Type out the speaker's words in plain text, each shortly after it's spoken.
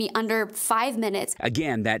Be under 5 minutes.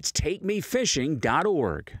 Again, that's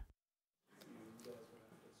takemefishing.org.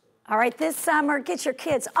 All right, this summer, get your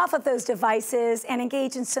kids off of those devices and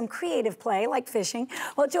engage in some creative play like fishing.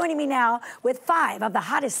 Well, joining me now with 5 of the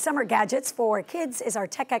hottest summer gadgets for kids is our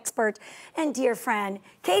tech expert and dear friend,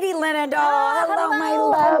 Katie Linendoll. Hello, my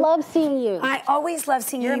love. I love seeing you. I always love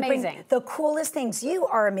seeing you. You're Bring amazing. the coolest things. You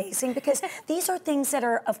are amazing because these are things that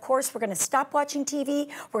are, of course, we're going to stop watching TV.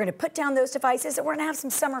 We're going to put down those devices and we're going to have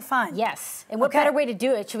some summer fun. Yes. And what better way to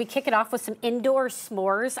do it? Should we kick it off with some indoor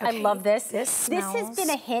s'mores? Okay. I love this. This has been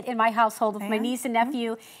a hit in my household with my niece and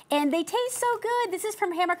nephew, and they taste so good. This is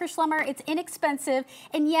from Hammacher Schlummer. It's inexpensive,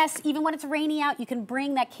 and yes, even when it's rainy out, you can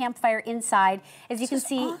bring that campfire inside. As you can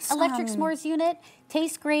see, awesome. electric s'mores unit.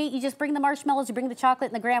 Tastes great. You just bring the marshmallows, you bring the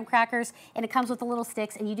chocolate and the graham crackers, and it comes with the little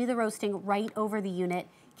sticks, and you do the roasting right over the unit.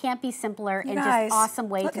 Can't be simpler, and just awesome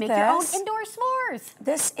way to make your own indoor s'mores.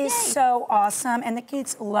 This is so awesome, and the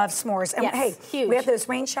kids love s'mores. And hey, huge. We have those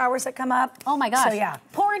rain showers that come up. Oh my gosh. So yeah.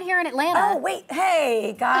 Pouring here in Atlanta. Oh wait,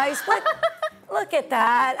 hey guys, what? Look at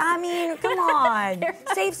that. I mean, come on.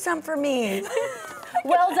 Save some for me.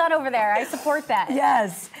 Well done over there. I support that.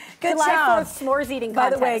 Yes. Good July job. 4th s'mores eating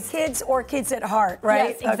By contest. the way, kids or kids at heart,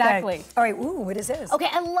 right? Yes, exactly. Okay. All right, ooh, what is this? Okay,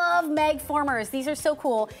 I love mag formers. These are so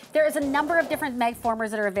cool. There is a number of different mag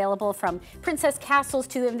formers that are available, from princess castles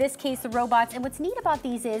to, in this case, the robots. And what's neat about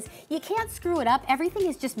these is you can't screw it up. Everything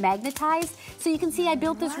is just magnetized. So you can see I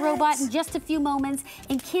built this robot in just a few moments,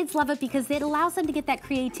 and kids love it because it allows them to get that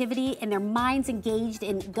creativity and their minds engaged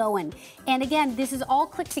and going. And again, this is all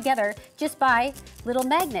clicked together just by little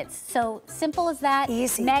magnets. So simple as that.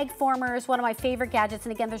 Easy. Mag formers, one of my favorite gadgets.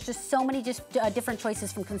 And again, there's just so many different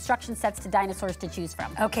choices, from construction sets to dinosaurs, to choose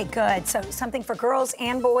from. Okay, good. So something for girls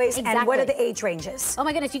and boys. Exactly. And what are the age ranges? Oh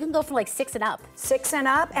my goodness, you can go from like 6 and up. 6 and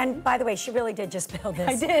up. And by the way, she really did just build this.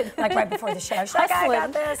 I did. Like right before the show. She's like, I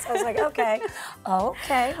got this. I was like, okay.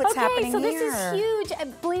 Okay, what's happening so here? this is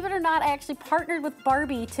huge. Believe it or not, I actually partnered with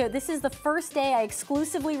Barbie this is the first day I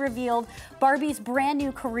exclusively revealed Barbie's brand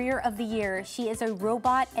new career of the year. She is a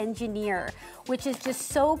robot engineer, which is just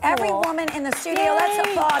so cool. Every woman in the studio, let's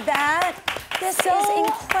applaud that. This is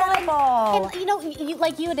incredible. And you know,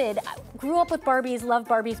 like you did, grew up with Barbies, love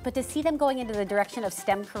Barbies, but to see them going into the direction of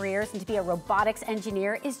STEM careers and to be a robotics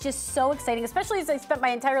engineer is just so exciting, especially as I spent my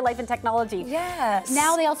entire life in technology. Yes.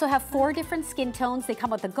 Now they also have 4 different skin tones. They come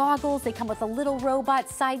with the goggles, they come with a little robot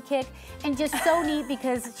sidekick, and just so neat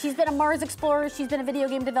because she's been a Mars explorer, she's been a video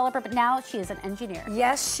game developer, but now she is an engineer.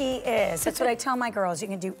 Yes, she is. That's what I tell my girls. You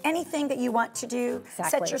can do anything that you want to do.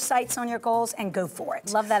 Exactly. Set your sights on your goals and go for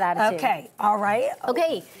it. Love that attitude. Okay, all right.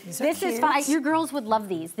 Okay, this is fun. cute. Your girls would love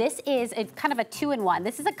these. This is a kind of a 2-in-1.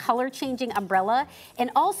 This is a color-changing umbrella,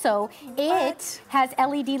 and also it has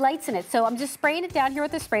LED lights in it. So I'm just spraying it down here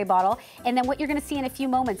with a spray bottle, and then what you're going to see in a few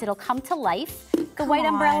moments, it'll come to life. The white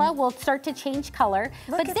umbrella will start to change color.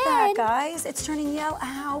 Look at that, guys. It's turning yellow.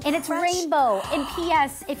 Ow, and it's rainbow. And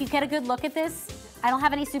P.S., if you get a good look at this, I don't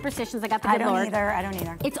have any superstitions. I got the good Lord. I don't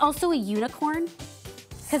either. It's also a unicorn,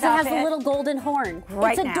 because it has a little golden horn.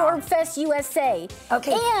 Right it's a Dormfest USA.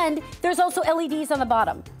 Okay. And there's also LEDs on the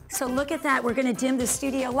bottom. So look at that. We're going to dim the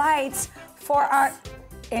studio lights for our,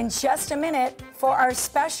 in just a minute, for our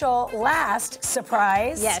special last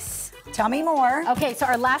surprise. Yes. Tell me more. Okay, so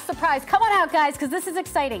our last surprise. Come on out, guys, because this is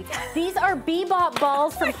exciting. These are Bebop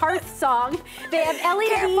balls from Hearthsong. They have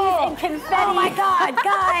LEDs and confetti. Oh my God,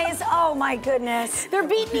 guys. Oh my goodness. They're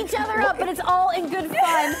beating each other up, but it's all in good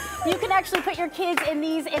fun. You can actually put your kids in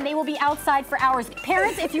these and they will be outside for hours.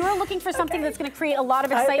 Parents, if you are looking for something that's going to create a lot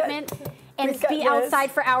of excitement and be outside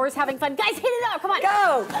for hours having fun, guys, hit it out. Come on.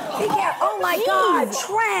 Go. Be careful. Oh my God,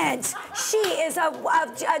 Trent. She is a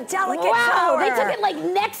delicate Wow, flower. they took it like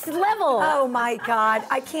next level. Oh my God,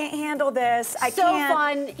 I can't handle this. I so can't.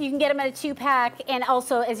 fun. You can get them in a 2-pack, and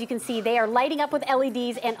also, as you can see, they are lighting up with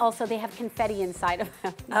LEDs, and also they have confetti inside of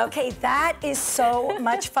them. Okay, that is so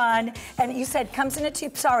much fun. And you said comes in a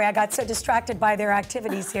tube. Sorry, I got so distracted by their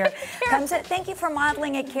activities here. Comes in. Thank you for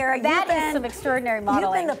modeling it, Kara. That is some extraordinary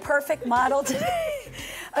modeling. You've been the perfect model today.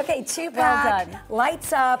 Okay, 2-pack, Well done.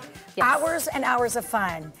 lights up, Yes. hours and hours of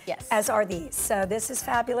fun. Yes. As are these. So this is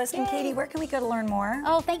fabulous. And Katie, where can we go to learn more?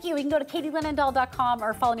 Oh, thank you. You can go to katielinendoll.com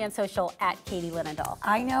or follow me on social at Katie Linendoll.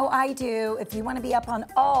 I know I do. If you want to be up on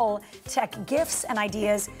all tech gifts and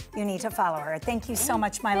ideas, you need to follow her. Thank you so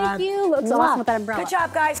much, my love. Thank you. Looks awesome with that umbrella. Good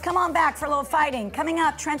job, guys. Come on back for a little fighting. Coming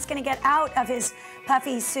up, Trent's going to get out of his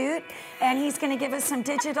puffy suit, and he's going to give us some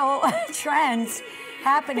digital trends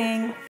happening.